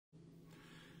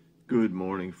Good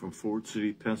morning from Fort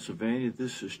City, Pennsylvania.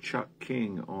 This is Chuck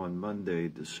King on Monday,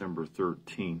 December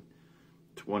 13th,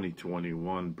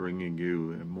 2021, bringing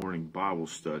you a morning Bible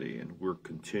study. And we're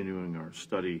continuing our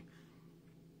study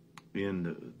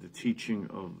in the teaching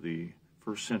of the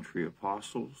first century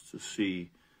apostles to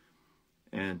see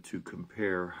and to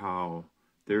compare how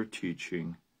their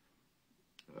teaching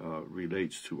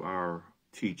relates to our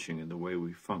teaching and the way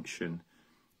we function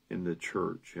in the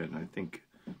church. And I think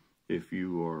if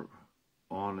you are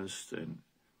honest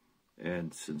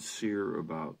and sincere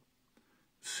about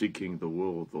seeking the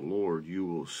will of the Lord, you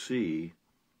will see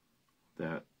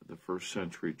that the first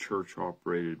century church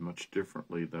operated much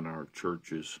differently than our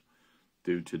churches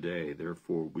do today.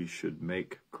 Therefore, we should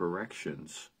make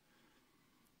corrections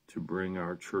to bring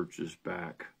our churches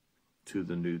back to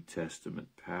the New Testament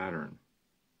pattern.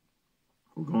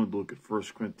 We're going to look at 1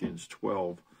 Corinthians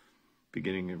 12,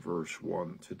 beginning in verse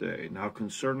 1 today. Now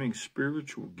concerning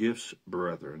spiritual gifts,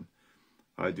 brethren,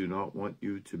 I do not want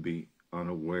you to be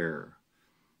unaware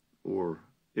or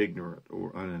ignorant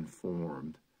or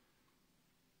uninformed.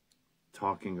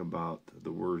 Talking about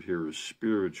the word here is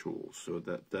spiritual, so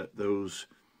that those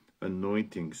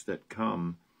anointings that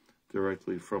come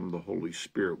directly from the Holy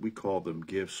Spirit, we call them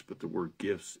gifts, but the word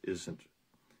gifts isn't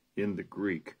in the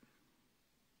Greek.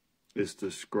 It's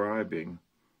describing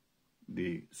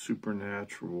the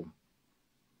supernatural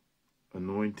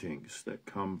anointings that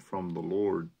come from the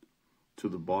Lord to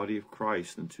the body of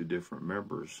Christ and to different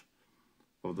members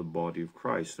of the body of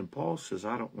Christ. And Paul says,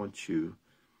 I don't want you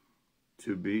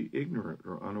to be ignorant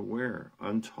or unaware,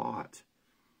 untaught.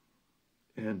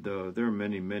 And there are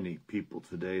many, many people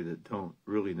today that don't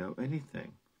really know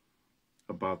anything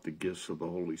about the gifts of the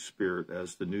Holy Spirit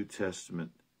as the New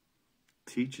Testament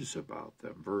teaches about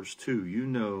them. Verse 2, you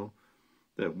know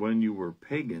that when you were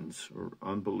pagans or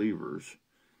unbelievers,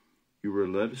 you were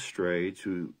led astray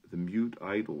to the mute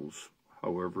idols,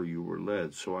 however you were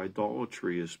led. So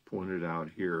idolatry is pointed out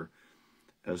here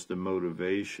as the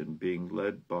motivation, being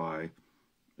led by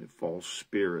a false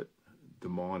spirit,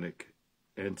 demonic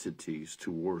entities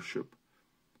to worship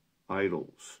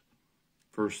idols.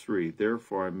 Verse 3,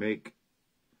 therefore I make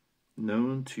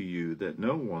known to you that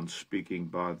no one speaking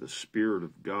by the Spirit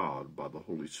of God, by the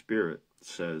Holy Spirit,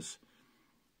 says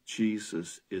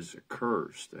Jesus is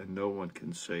accursed, and no one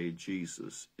can say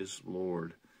Jesus is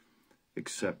Lord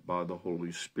except by the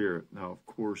Holy Spirit. Now, of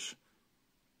course,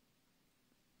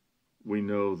 we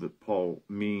know that Paul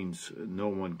means no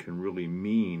one can really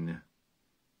mean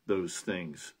those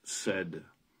things said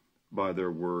by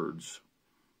their words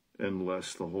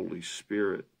unless the Holy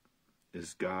Spirit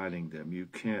is guiding them. You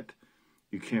can't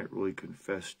really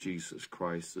confess Jesus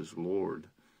Christ as Lord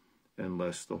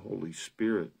unless the Holy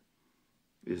Spirit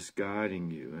is guiding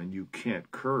you, and you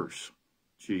can't curse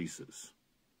Jesus,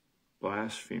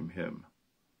 blaspheme him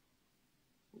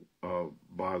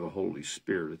by the Holy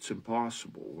Spirit. It's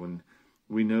impossible. When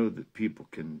we know that people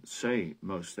can say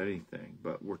most anything,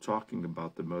 but we're talking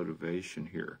about the motivation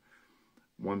here.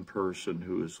 One person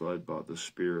who is led by the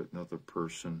Spirit, another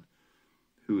person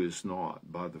who is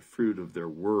not, by the fruit of their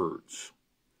words.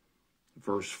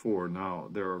 Verse 4, now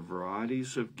there are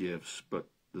varieties of gifts, but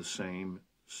the same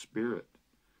Spirit.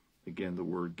 Again, the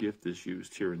word gift is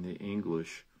used here in the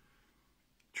English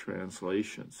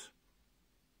translations.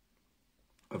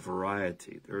 A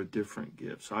variety. There are different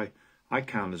gifts. I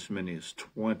count as many as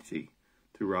 20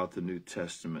 throughout the New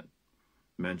Testament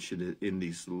mentioned in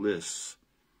these lists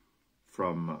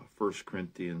from 1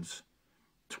 Corinthians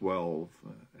 12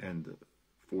 and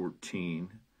 14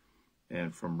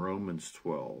 and from Romans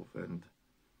 12. And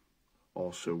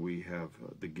also we have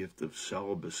the gift of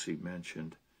celibacy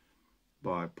mentioned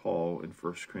by Paul in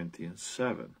 1 Corinthians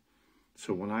 7.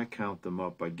 So when I count them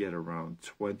up, I get around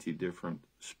 20 different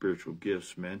spiritual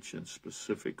gifts mentioned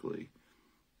specifically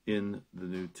in the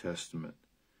New Testament.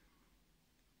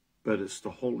 But it's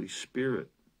the Holy Spirit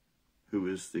who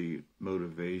is the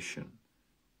motivation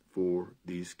for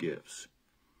these gifts.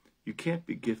 You can't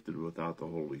be gifted without the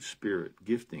Holy Spirit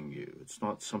gifting you. It's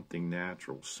not something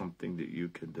natural, something that you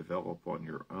can develop on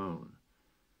your own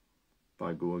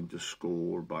by going to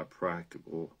school or by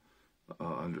practical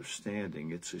understanding.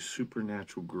 It's a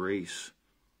supernatural grace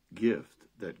gift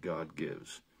that God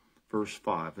gives. Verse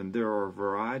 5, and there are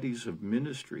varieties of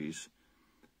ministries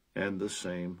and the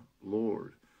same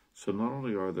Lord. So not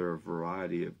only are there a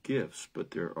variety of gifts,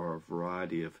 but there are a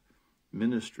variety of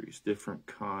ministries, different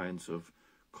kinds of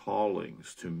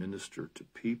callings to minister to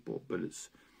people, but it's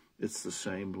the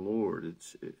same Lord.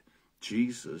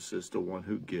 Jesus is the one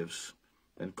who gives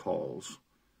and calls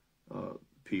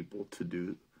people to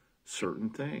do certain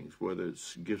things, whether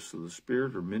it's gifts of the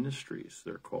Spirit or ministries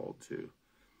they're called to.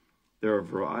 There are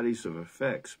varieties of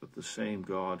effects, but the same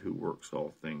God who works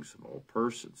all things in all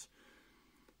persons.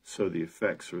 So the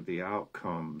effects or the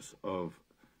outcomes of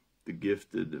the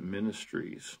gifted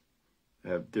ministries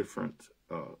have different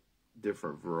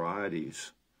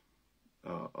varieties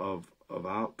of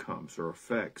outcomes or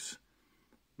effects,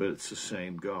 but it's the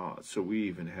same God. So we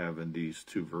even have in these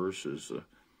two verses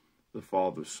the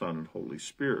Father, Son, and Holy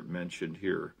Spirit mentioned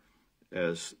here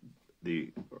as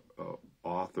the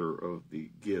author of the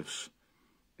gifts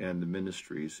and the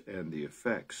ministries and the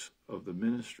effects of the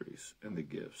ministries and the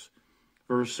gifts.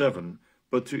 Verse 7,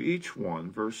 but to each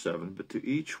one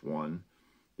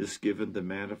is given the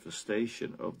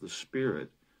manifestation of the Spirit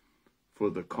for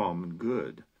the common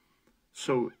good.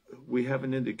 So we have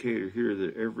an indicator here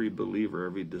that every believer,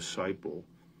 every disciple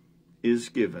is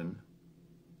given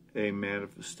a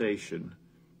manifestation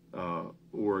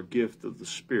or a gift of the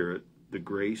Spirit, the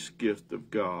grace gift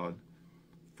of God,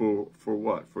 for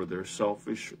what? For their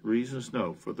selfish reasons?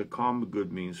 No, for the common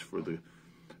good means for the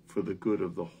good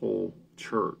of the whole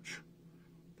church.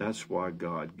 That's why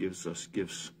God gives us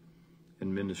gifts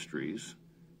and ministries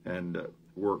and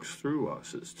works through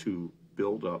us. It's to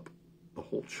build up the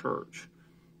whole church.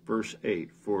 Verse 8,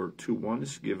 for to one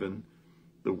is given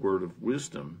the word of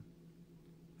wisdom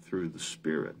through the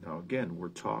Spirit. Now again, we're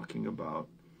talking about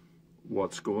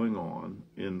what's going on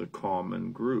in the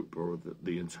common group, or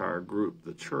the entire group,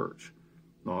 the church.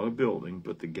 Not a building,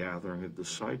 but the gathering of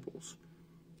disciples.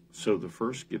 So the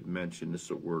first gift mentioned is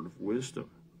the word of wisdom.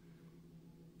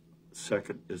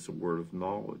 Second is the word of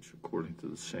knowledge, according to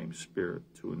the same Spirit.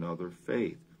 To another,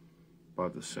 faith by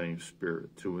the same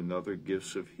Spirit. To another,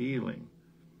 gifts of healing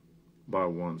by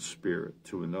one Spirit.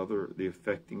 To another, the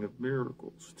effecting of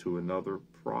miracles. To another,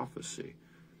 prophecy.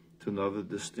 To another,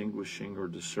 distinguishing or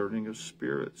discerning of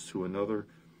spirits. To another,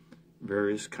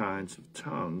 various kinds of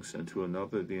tongues. And to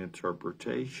another, the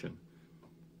interpretation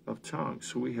of tongues.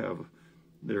 So we have,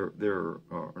 there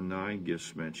are 9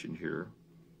 gifts mentioned here: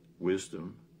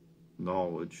 wisdom,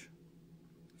 knowledge,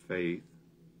 faith,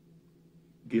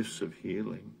 gifts of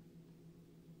healing,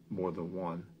 more than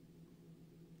one,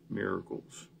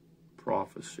 miracles,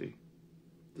 prophecy,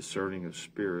 discerning of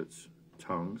spirits,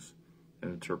 tongues,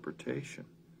 and interpretation.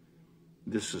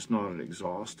 This is not an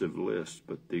exhaustive list,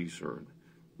 but these are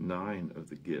 9 of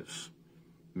the gifts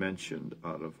mentioned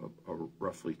out of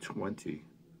roughly 20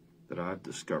 that I've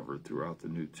discovered throughout the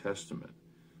New Testament.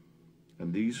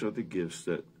 And these are the gifts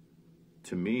that,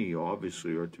 to me,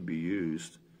 obviously, are to be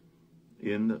used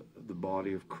in the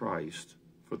body of Christ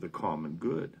for the common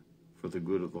good, for the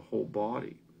good of the whole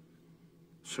body.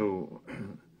 So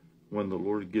when the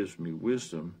Lord gives me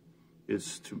wisdom,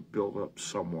 it's to build up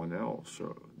someone else.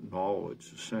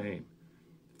 Knowledge, the same.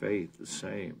 Faith, the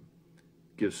same.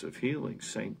 Gifts of healing,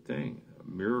 same thing.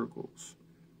 Miracles,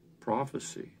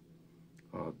 prophecy,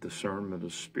 discernment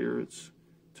of spirits,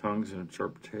 tongues and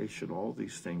interpretation. All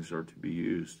these things are to be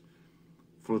used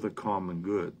for the common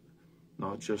good,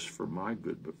 not just for my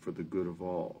good, but for the good of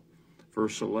all.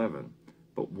 Verse 11,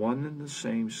 but one and the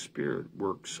same Spirit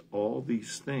works all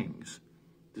these things,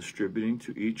 distributing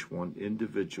to each one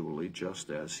individually just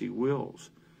as he wills.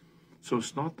 So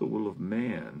it's not the will of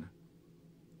man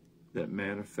that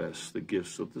manifests the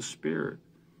gifts of the Spirit.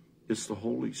 It's the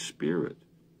Holy Spirit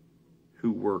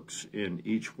who works in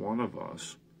each one of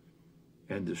us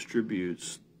and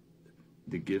distributes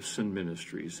the gifts and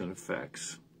ministries and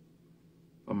effects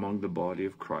among the body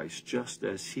of Christ just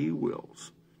as he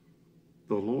wills.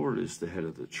 The Lord is the head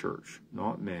of the church,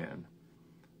 not man,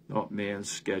 not man's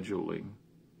scheduling,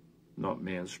 not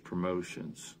man's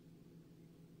promotions,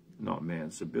 not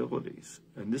man's abilities.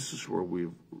 And this is where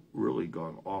we've really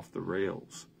gone off the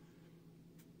rails.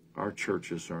 Our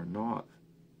churches are not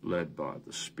led by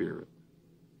the Spirit.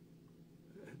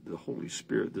 The Holy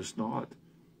Spirit does not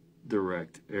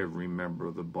direct every member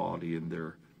of the body in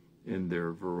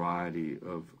their variety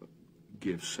of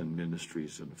gifts and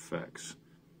ministries and effects.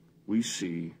 We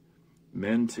see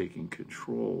men taking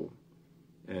control,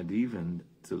 and even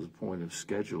to the point of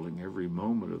scheduling every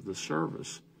moment of the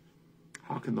service.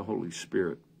 How can the Holy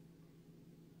Spirit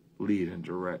lead and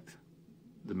direct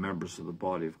the members of the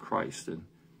body of Christ in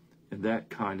that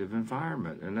kind of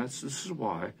environment? And this is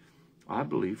why I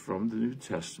believe from the New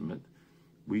Testament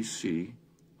we see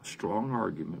a strong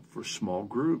argument for small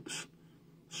groups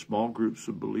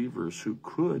of believers who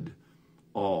could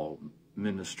all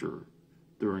minister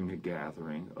during a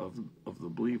gathering of the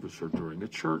believers, or during a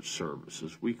church service,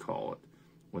 as we call it,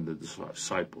 when the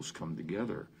disciples come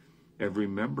together. Every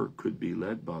member could be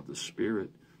led by the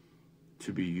Spirit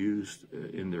to be used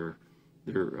in their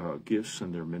gifts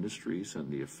and their ministries and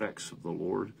the effects of the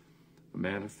Lord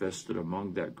manifested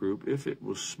among that group if it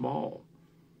was small.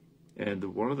 And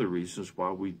one of the reasons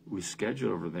why we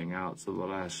schedule everything out to the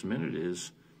last minute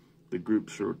is the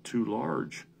groups are too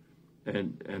large,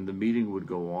 and the meeting would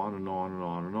go on and on and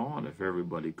on and on if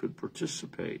everybody could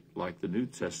participate, like the New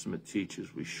Testament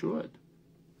teaches we should.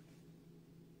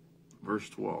 Verse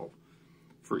 12,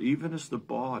 for even as the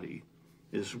body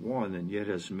is one and yet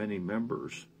has many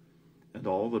members, and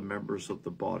all the members of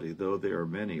the body, though they are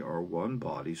many, are one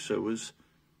body, so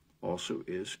also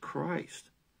is Christ.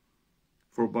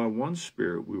 For by one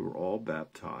Spirit we were all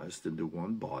baptized into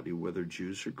one body, whether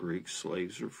Jews or Greeks,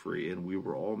 slaves or free, and we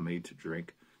were all made to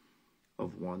drink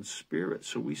of one Spirit.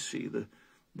 So we see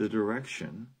the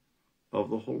direction of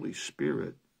the Holy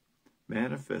Spirit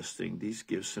manifesting these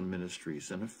gifts and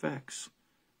ministries and effects.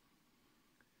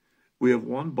 We have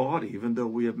one body, even though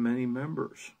we have many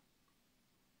members.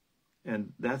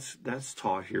 And that's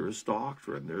taught here as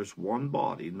doctrine. There's one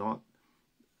body, not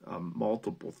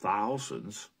multiple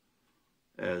thousands,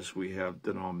 as we have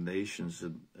denominations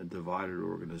and divided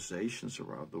organizations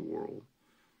around the world.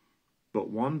 But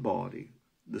one body,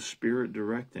 the Spirit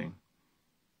directing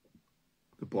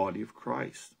the body of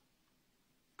Christ.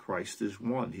 Christ is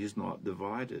one. He's not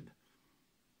divided.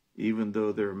 Even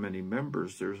though there are many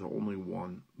members, there's only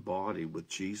one body with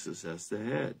Jesus as the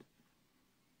head.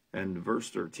 And verse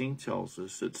 13 tells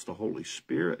us it's the Holy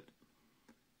Spirit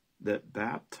that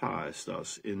baptized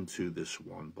us into this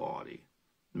one body.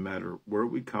 No matter where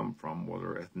we come from,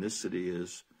 whether ethnicity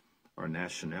is, our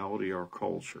nationality, our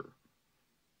culture,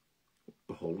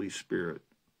 the Holy Spirit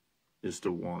is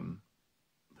the one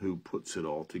who puts it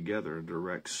all together and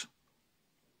directs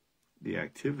the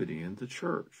activity in the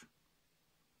church.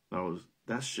 Now,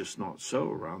 that's just not so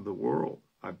around the world.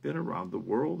 I've been around the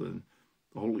world, and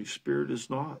the Holy Spirit is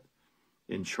not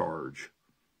in charge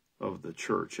of the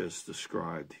church as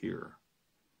described here.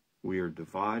 We are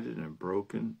divided and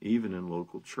broken, even in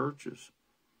local churches,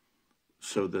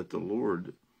 so that the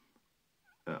Lord,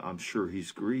 I'm sure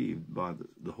he's grieved by,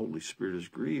 the Holy Spirit is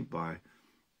grieved by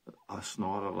us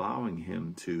not allowing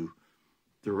him to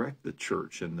direct the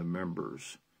church and the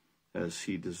members as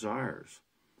he desires.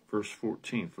 Verse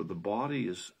 14, for the body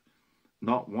is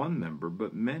not one member,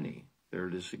 but many. There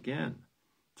it is again,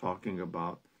 talking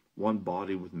about one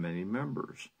body with many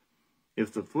members.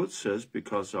 If the foot says,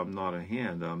 because I'm not a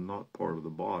hand, I'm not part of the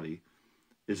body,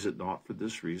 is it not for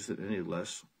this reason any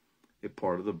less a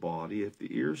part of the body? If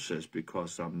the ear says,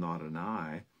 because I'm not an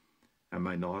eye, am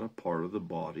I not a part of the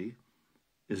body?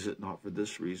 Is it not for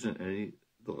this reason any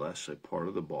the less a part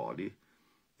of the body?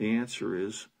 The answer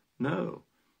is no.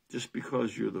 Just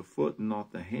because you're the foot and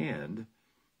not the hand,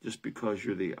 just because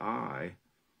you're the eye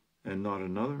and not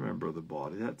another member of the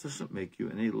body, that doesn't make you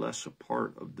any less a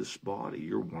part of this body.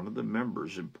 You're one of the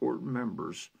members, important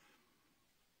members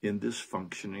in this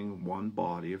functioning one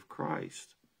body of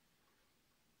Christ.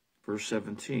 Verse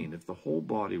 17, if the whole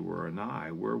body were an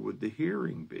eye, where would the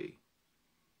hearing be?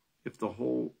 If the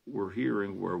whole were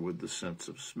hearing, where would the sense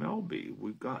of smell be?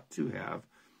 We've got to have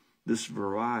this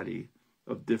variety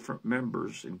of different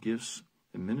members and gifts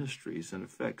and ministries and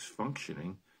effects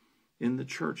functioning in the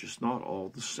church. It's not all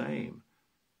the same,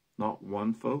 not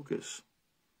one focus.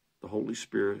 The Holy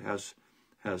Spirit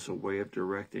has a way of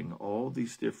directing all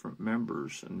these different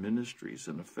members and ministries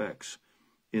and effects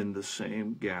in the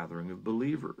same gathering of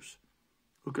believers.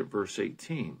 Look at verse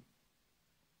 18.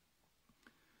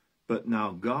 But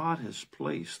now God has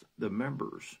placed the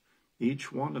members,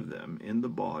 each one of them, in the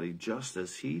body just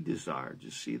as he desired.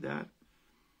 You see that?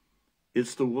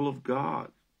 It's the will of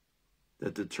God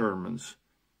that determines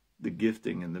the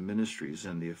gifting and the ministries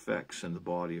and the effects in the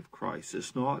body of Christ.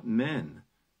 It's not men.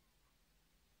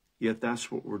 Yet that's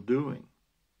what we're doing.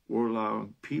 We're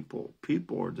allowing people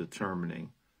are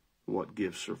determining what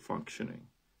gifts are functioning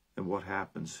and what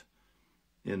happens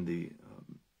in the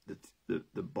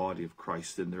body of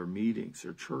Christ in their meetings,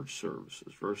 their church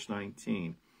services. Verse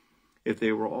 19, if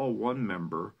they were all one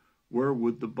member, where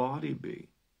would the body be?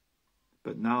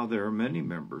 But now there are many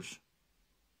members,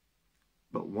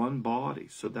 but one body.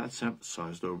 So that's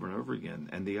emphasized over and over again.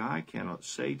 And the eye cannot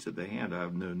say to the hand, I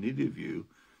have no need of you,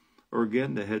 or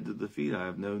again the head to the feet, I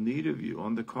have no need of you.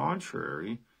 On the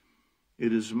contrary,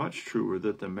 it is much truer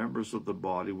that the members of the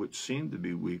body which seem to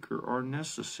be weaker are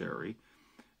necessary,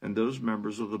 and those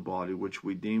members of the body which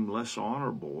we deem less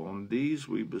honorable, on these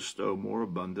we bestow more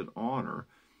abundant honor,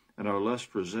 and our less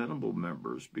presentable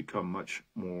members become much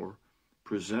more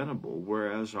presentable,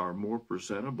 whereas our more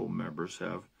presentable members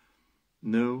have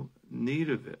no need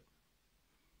of it.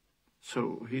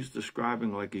 So he's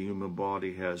describing like a human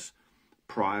body has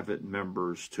private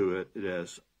members to it. It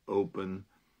has open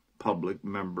public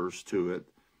members to it.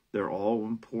 They're all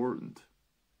important.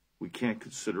 We can't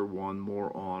consider one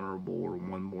more honorable or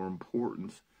one more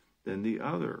important than the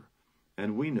other.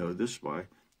 And we know this by,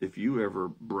 if you ever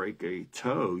break a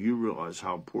toe, you realize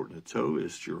how important a toe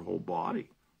is to your whole body.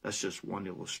 That's just one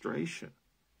illustration.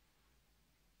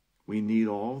 We need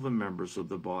all the members of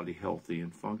the body healthy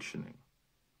and functioning.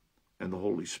 And the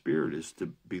Holy Spirit is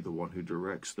to be the one who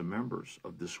directs the members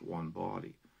of this one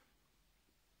body.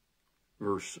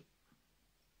 Verse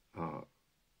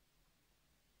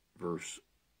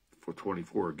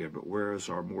 24 again, but whereas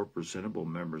our more presentable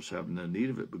members have no need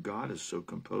of it, but God has so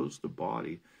composed the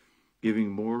body, giving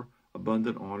more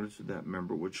abundant honor to that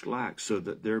member which lacks, so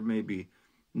that there may be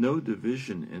no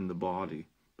division in the body,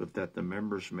 but that the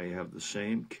members may have the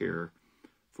same care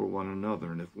for one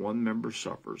another. And if one member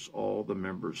suffers, all the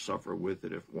members suffer with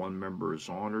it. If one member is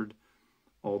honored,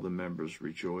 all the members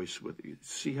rejoice with it.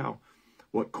 See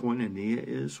what koinonia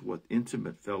is, what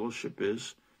intimate fellowship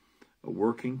is,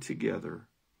 working together,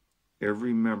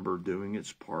 every member doing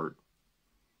its part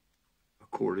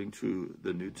according to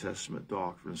the New Testament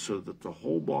doctrine, so that the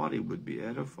whole body would be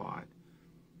edified.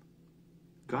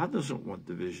 God doesn't want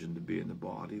division to be in the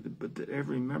body, but that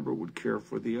every member would care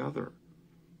for the other.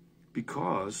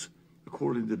 Because,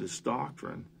 according to this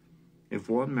doctrine, if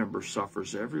one member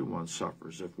suffers, everyone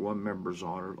suffers. If one member is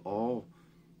honored, all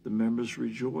the members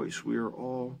rejoice. We are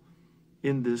all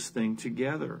in this thing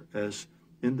together as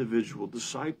individual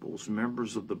disciples,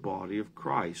 members of the body of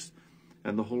Christ.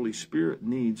 And the Holy Spirit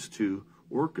needs to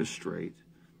orchestrate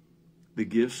the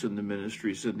gifts and the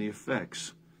ministries and the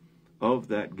effects of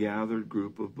that gathered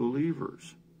group of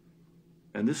believers.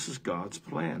 And this is God's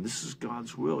plan. This is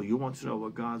God's will. You want to know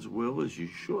what God's will is? You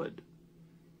should.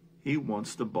 He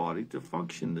wants the body to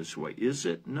function this way. Is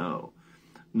it? No.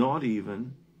 Not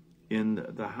even in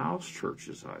the house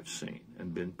churches I've seen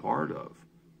and been part of.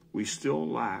 We still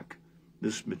lack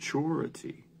this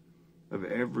maturity of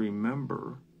every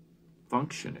member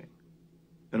functioning.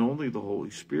 And only the Holy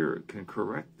Spirit can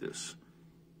correct this.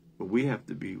 But we have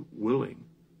to be willing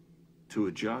to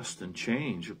adjust and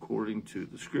change according to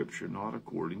the Scripture, not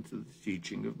according to the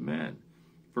teaching of men.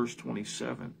 Verse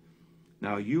 27,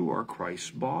 now you are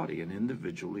Christ's body and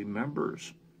individually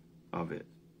members of it.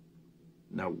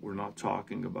 Now, we're not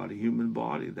talking about a human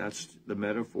body. That's the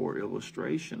metaphor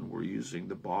illustration. We're using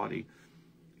the body,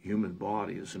 human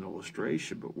body, as an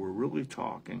illustration, but we're really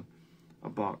talking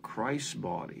about Christ's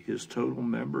body, his total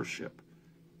membership,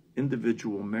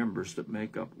 individual members that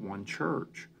make up one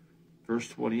church. Verse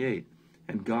 28,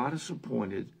 and God has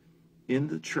appointed in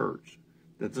the church,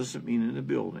 that doesn't mean in a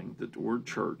building, that the word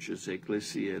church is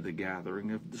ecclesia, the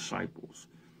gathering of disciples.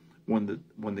 When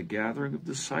the gathering of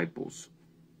disciples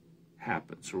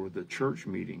happens, or the church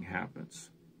meeting happens,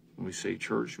 when we say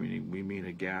church meeting, we mean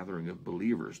a gathering of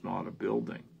believers, not a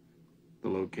building. The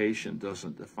location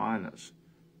doesn't define us.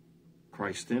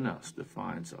 Christ in us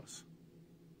defines us.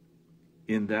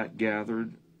 In that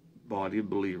gathered body of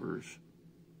believers,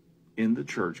 in the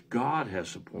church, God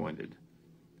has appointed.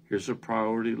 Here's a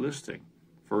priority listing.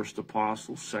 First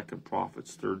apostles, second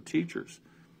prophets, third teachers.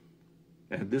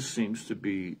 And this seems to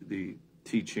be the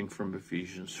teaching from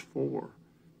Ephesians 4,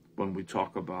 when we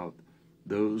talk about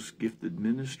those gifted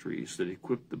ministries that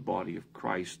equip the body of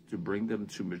Christ to bring them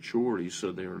to maturity,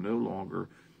 so they are no longer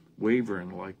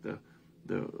wavering like the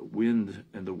wind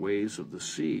and the waves of the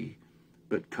sea,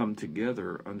 but come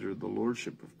together under the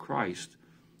lordship of Christ,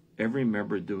 every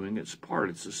member doing its part.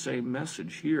 It's the same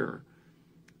message here,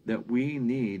 that we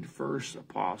need first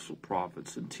apostle,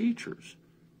 prophets, and teachers.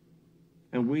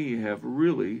 And we have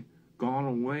really gone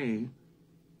away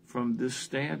from this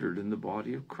standard in the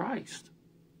body of Christ.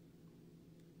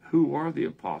 Who are the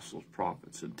apostles,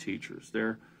 prophets, and teachers?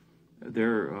 They're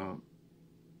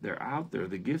out there.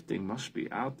 The gifting must be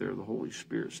out there. The Holy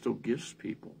Spirit still gifts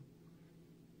people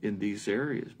in these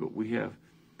areas, but we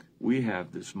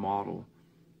have this model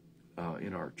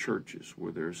in our churches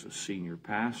where there's a senior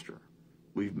pastor.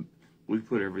 We've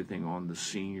put everything on the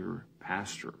senior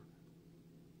pastor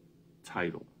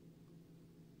title,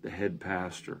 the head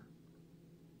pastor,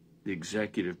 the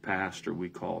executive pastor, we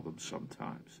call them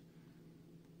sometimes.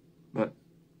 But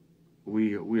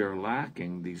we are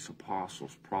lacking these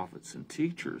apostles, prophets, and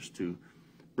teachers to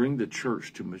bring the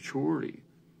church to maturity.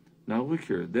 Now look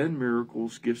here, then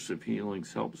miracles, gifts of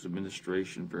healings, helps,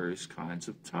 administration, various kinds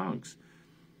of tongues.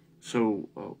 So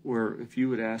where if you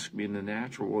would ask me in the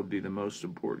natural what would be the most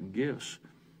important gifts,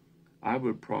 I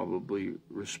would probably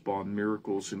respond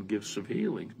miracles and gifts of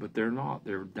healings, but they're not.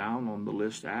 They're down on the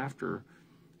list after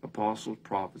apostles,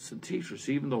 prophets, and teachers.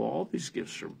 Even though all these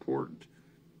gifts are important,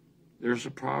 there's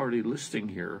a priority listing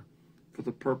here for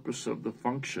the purpose of the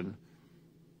function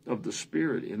of the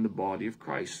Spirit in the body of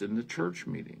Christ, in the church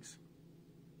meetings.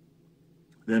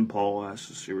 Then Paul asks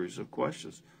a series of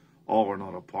questions. All are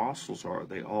not apostles, are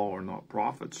they? All are not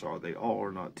prophets, are they? All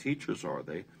are not teachers, are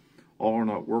they? All are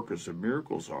not workers of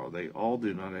miracles, are they? All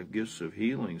do not have gifts of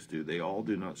healings, do they? All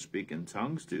do not speak in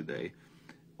tongues, do they?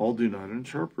 All do not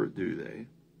interpret, do they?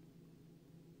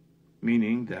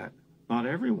 Meaning that not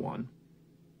everyone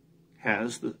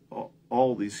has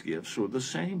all these gifts or the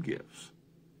same gifts.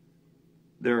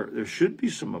 There should be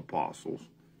some apostles.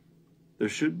 There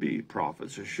should be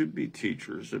prophets. There should be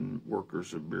teachers and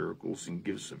workers of miracles and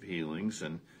gifts of healings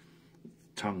and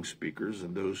tongue speakers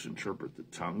and those who interpret the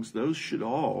tongues. Those should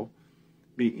all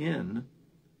be in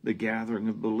the gathering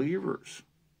of believers.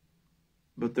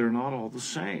 But they're not all the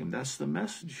same. That's the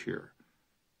message here.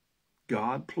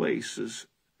 God places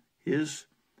his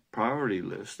priority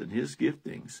list and his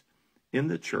giftings in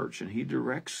the church, and he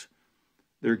directs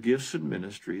their gifts and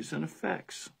ministries and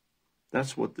effects.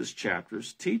 That's what this chapter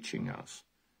is teaching us.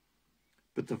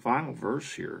 But the final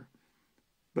verse here,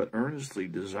 but earnestly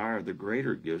desire the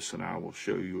greater gifts, and I will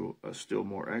show you a still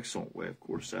more excellent way. Of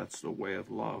course, that's the way of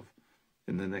love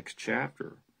in the next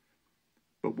chapter.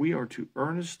 But we are to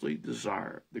earnestly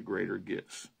desire the greater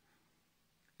gifts.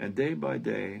 And day by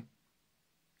day,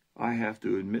 I have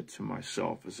to admit to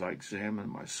myself as I examine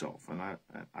myself, and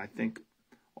I think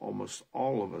almost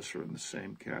all of us are in the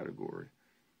same category,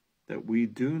 that we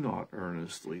do not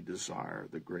earnestly desire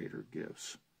the greater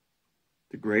gifts.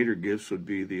 The greater gifts would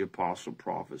be the apostle,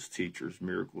 prophets, teachers,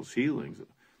 miracles, healings.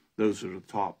 Those are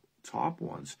the top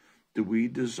ones. Do we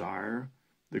desire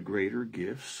the greater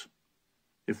gifts?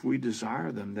 If we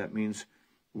desire them, that means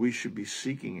we should be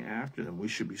seeking after them. We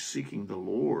should be seeking the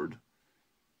Lord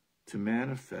to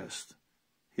manifest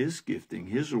his gifting,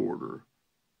 his order,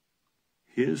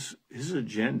 his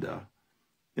agenda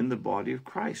in the body of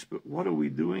Christ. But what are we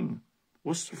doing?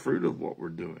 What's the fruit of what we're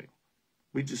doing?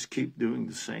 We just keep doing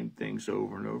the same things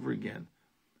over and over again.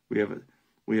 We have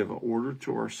an order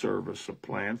to our service, a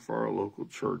plan for our local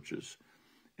churches,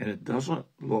 and it doesn't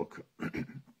look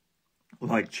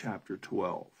like chapter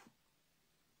 12.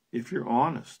 If you're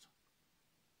honest,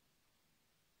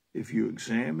 if you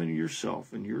examine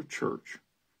yourself and your church,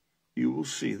 you will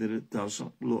see that it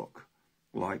doesn't look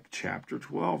like chapter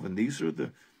 12. And these are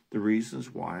the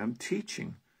reasons why I'm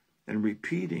teaching and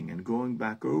repeating and going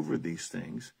back over these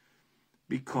things,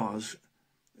 because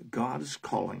God is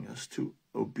calling us to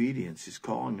obedience. He's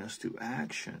calling us to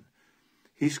action.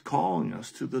 He's calling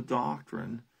us to the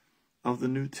doctrine of the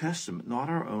New Testament, not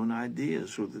our own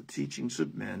ideas or the teachings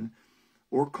of men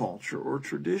or culture or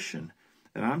tradition.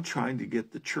 And I'm trying to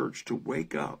get the church to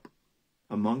wake up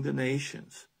among the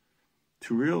nations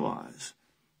to realize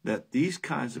that these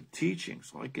kinds of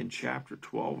teachings, like in chapter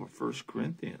 12 of 1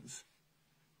 Corinthians,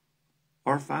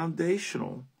 are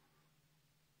foundational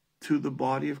to the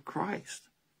body of Christ.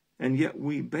 And yet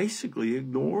we basically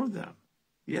ignore them.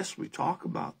 Yes, we talk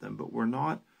about them, but we're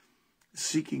not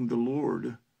seeking the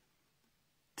Lord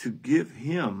to give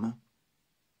him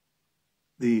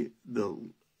the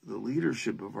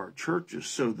leadership of our churches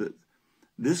so that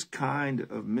this kind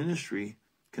of ministry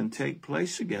can take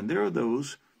place again. There are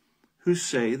those who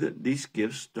say that these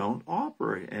gifts don't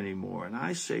operate anymore. And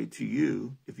I say to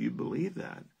you, if you believe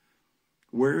that,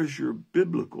 where is your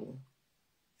biblical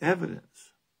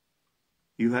evidence?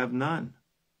 You have none.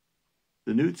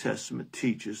 The New Testament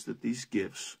teaches that these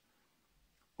gifts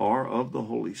are of the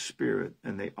Holy Spirit,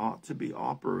 and they ought to be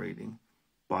operating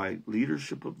by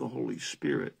leadership of the Holy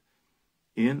Spirit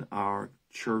in our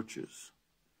churches.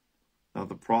 Now,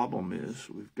 the problem is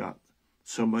we've got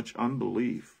so much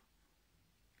unbelief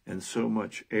and so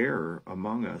much error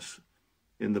among us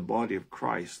in the body of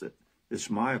Christ that it's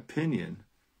my opinion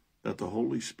that the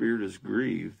Holy Spirit is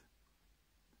grieved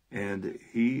and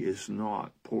he is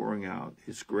not pouring out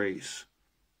his grace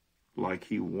like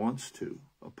he wants to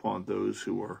upon those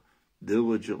who are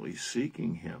diligently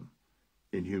seeking him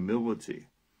in humility.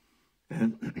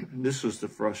 And this is the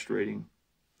frustrating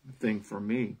thing for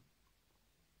me.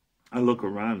 I look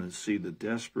around and see the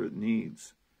desperate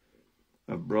needs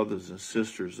of brothers and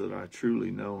sisters that I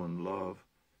truly know and love,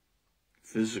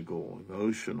 physical,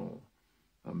 emotional,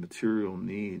 material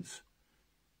needs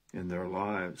in their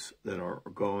lives that are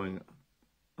going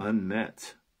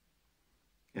unmet.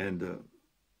 And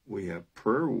we have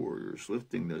prayer warriors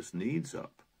lifting those needs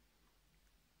up.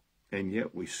 And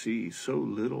yet we see so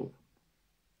little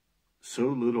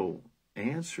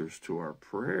answers to our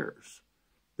prayers.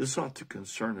 This ought to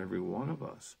concern every one of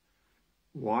us.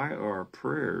 Why are our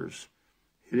prayers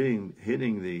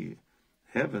hitting the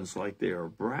heavens like they are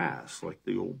brass, like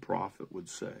the old prophet would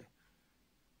say?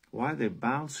 Why are they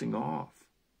bouncing off?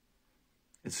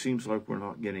 It seems like we're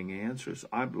not getting answers.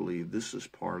 I believe this is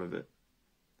part of it.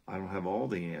 I don't have all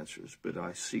the answers, but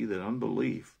I see that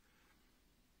unbelief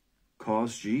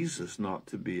caused Jesus not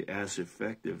to be as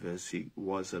effective as he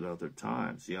was at other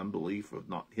times. The unbelief of,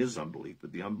 not his unbelief,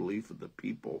 but the unbelief of the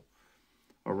people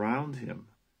around him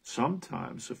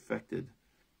sometimes affected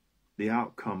the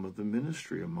outcome of the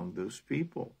ministry among those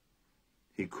people.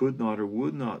 He could not or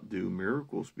would not do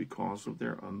miracles because of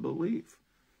their unbelief.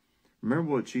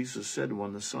 Remember what Jesus said,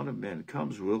 when the Son of Man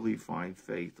comes, will he find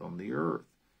faith on the earth?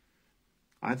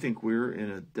 I think we're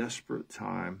in a desperate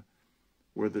time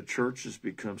where the church has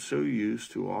become so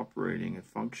used to operating and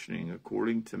functioning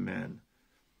according to men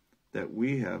that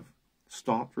we have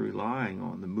stopped relying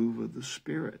on the move of the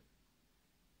Spirit.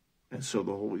 And so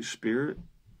the Holy Spirit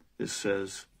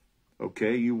says,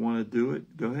 okay, you want to do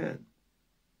it, go ahead.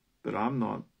 But I'm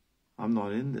not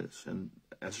in this. And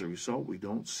as a result, we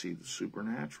don't see the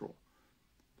supernatural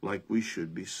like we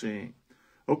should be seeing.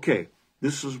 Okay,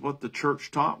 this is what the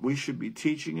church taught. We should be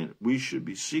teaching it. We should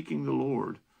be seeking the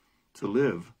Lord to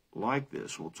live like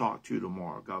this. We'll talk to you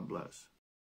tomorrow. God bless.